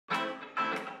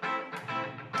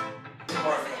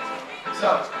So,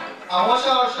 I want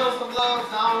y'all to show some love.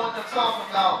 Now I don't want them talking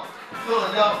about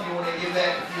Philadelphia when they get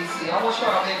back to DC. I want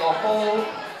y'all to make a whole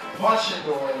bunch of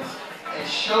noise and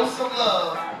show some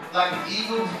love like the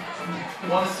Eagles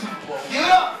won the Super Bowl. Give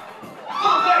it up for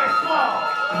the very small.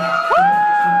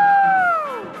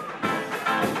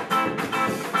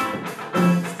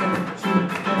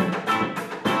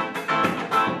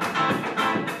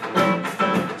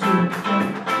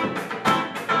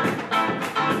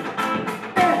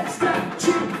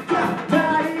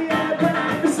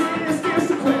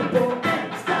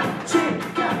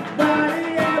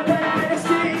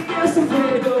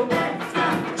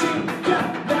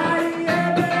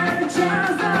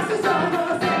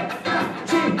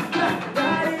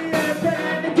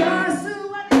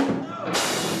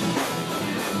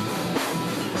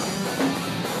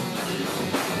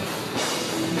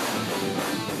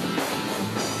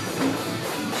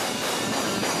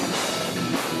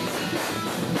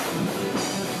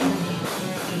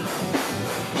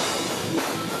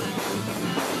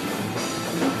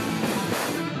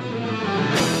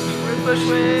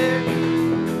 Bushwick.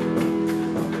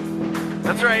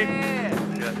 That's right.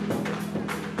 Yeah.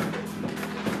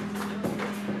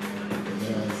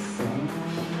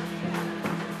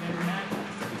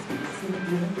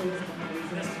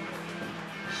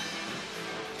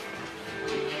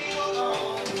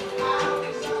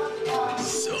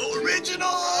 So original.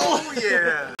 Oh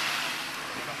yeah.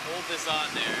 Hold this on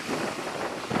there.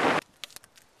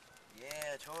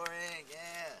 Yeah, touring.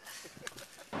 Yeah.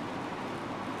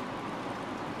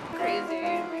 Crazy.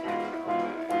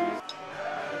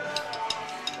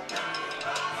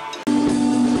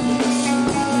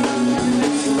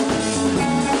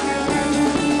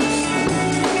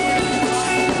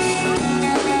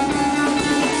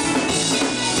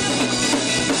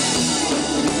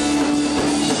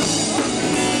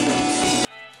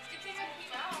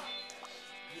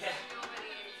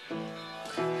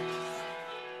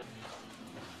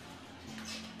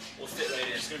 We'll fit right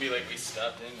in. It's gonna be like we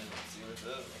stuffed him and see what's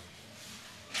up.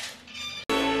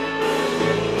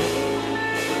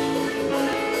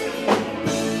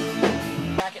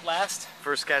 Back at last.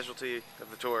 First casualty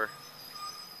of the tour.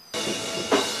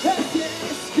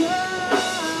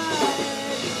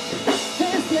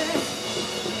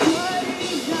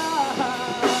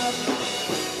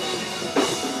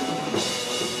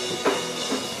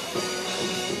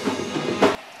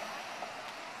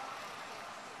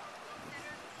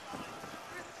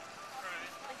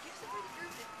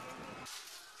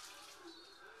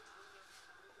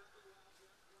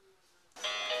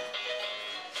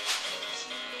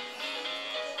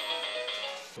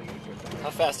 How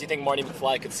fast do you think Marty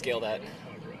McFly could scale that?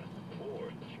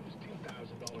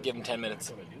 Give him 10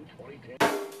 minutes.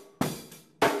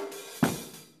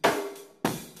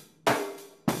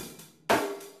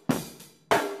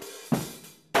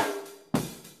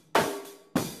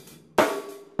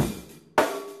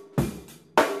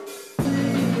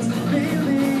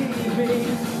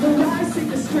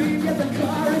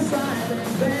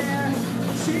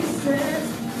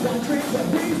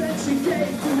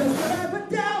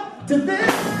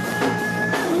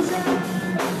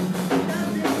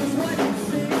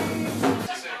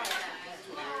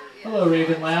 Hello,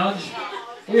 Raven Lounge.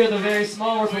 We are the very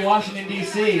small one from Washington,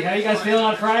 D.C. How you guys feeling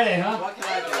on Friday, huh? What can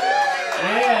I do?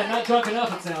 Yeah, not drunk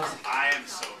enough, it sounds. I am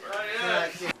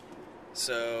sober.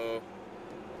 So,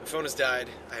 my phone has died.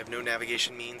 I have no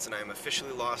navigation means, and I am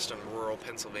officially lost on rural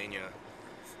Pennsylvania.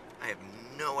 I have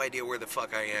no idea where the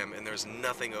fuck I am, and there's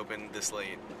nothing open this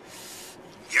late.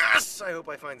 Yes! I hope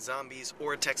I find zombies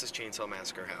or a Texas Chainsaw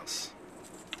Massacre house.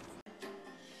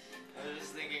 I was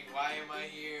just thinking, why am I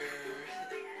here?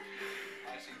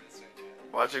 Watching this right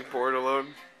now. Watching Port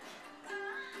Alone.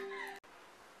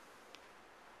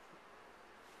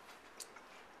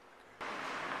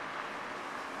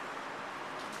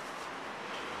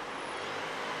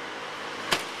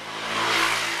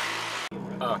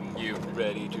 Are you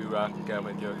ready to rock out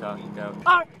with your cock out?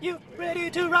 Are you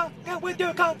ready to rock out with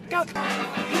your cock out?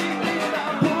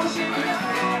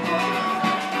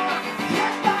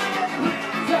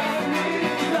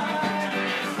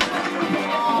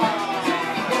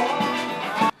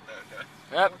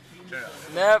 Yep.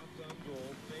 Nope.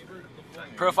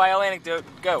 Profile anecdote.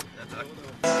 Go.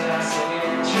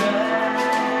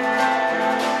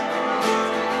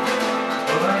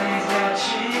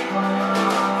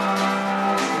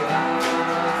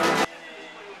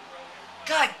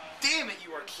 God damn it,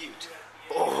 you are cute.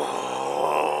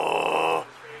 Oh.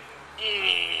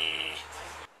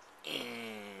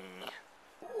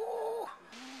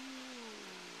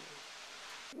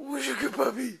 Where's your good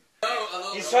puppy?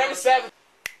 He's trying to stab.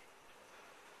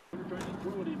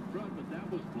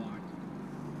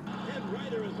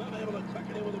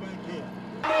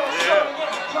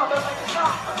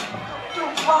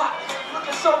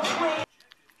 so clean.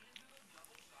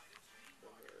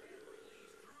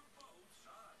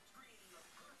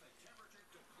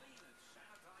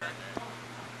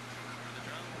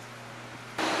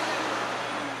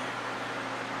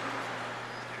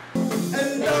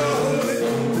 And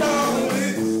darling,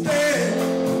 darling,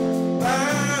 stand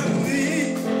by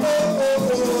me.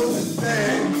 Oh,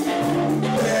 stand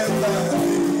by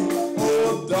me.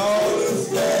 Oh, darling,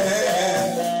 stand.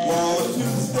 Won't you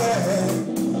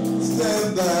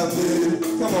stand by me?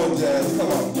 Come on, Jazz,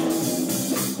 come on.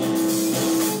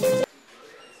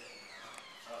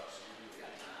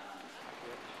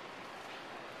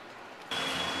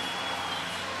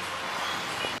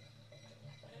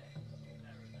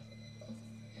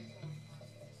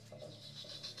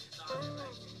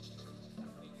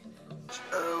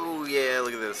 Oh yeah,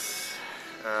 look at this.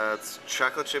 It's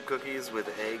chocolate chip cookies with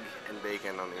egg and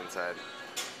bacon on the inside.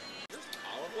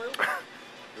 Olive oil?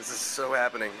 This is so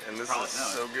happening, and this is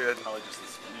so good. Probably just the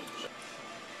spinach.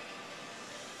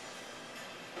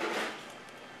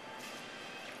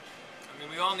 I mean,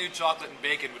 we all knew chocolate and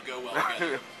bacon would go well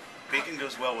together. Bacon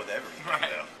goes well with everything, Right.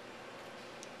 though.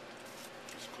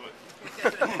 Just quit.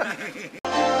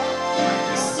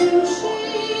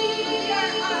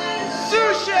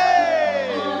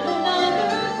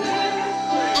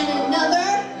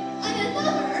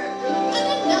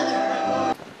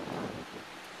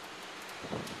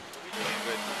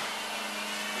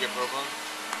 You get provolone?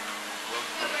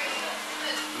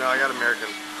 No, I got American.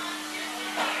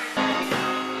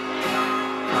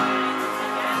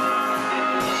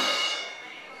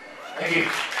 Thank you.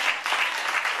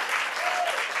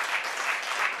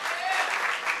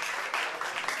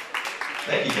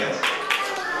 Thank you, guys.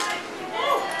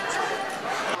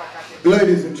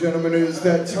 Ladies and gentlemen, it is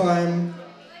that time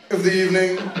of the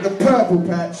evening, the purple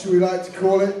patch, we like to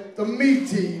call it, the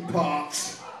meaty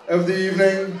part of the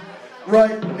evening,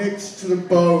 right next to the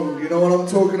bone. You know what I'm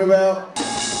talking about?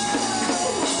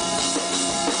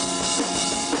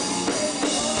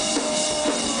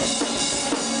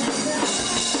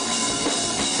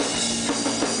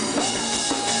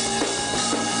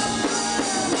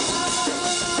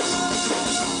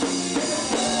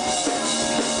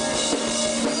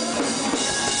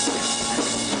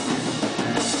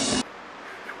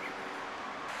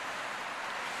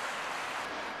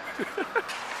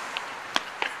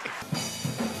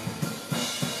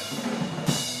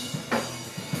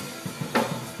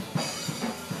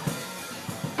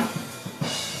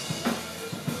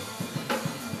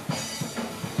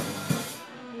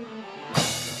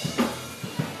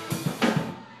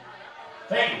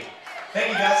 Thank you. Thank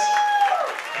you, guys.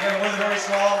 Again, we're the very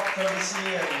small, come to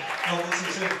see and hopefully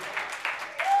see you soon.